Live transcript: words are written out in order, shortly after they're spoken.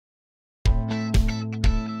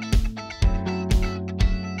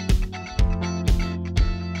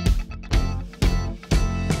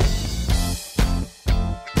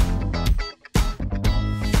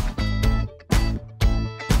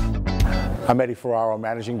I'm Eddie Ferraro,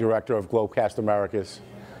 Managing Director of Globecast Americas.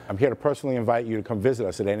 I'm here to personally invite you to come visit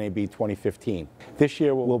us at NAB 2015. This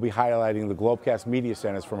year we'll be highlighting the Globecast media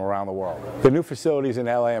centers from around the world. The new facilities in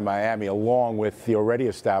LA and Miami, along with the already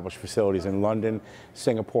established facilities in London,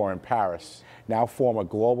 Singapore, and Paris, now form a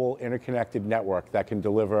global interconnected network that can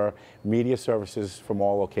deliver media services from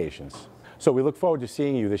all locations. So we look forward to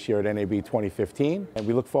seeing you this year at NAB 2015, and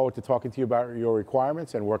we look forward to talking to you about your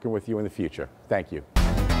requirements and working with you in the future. Thank you.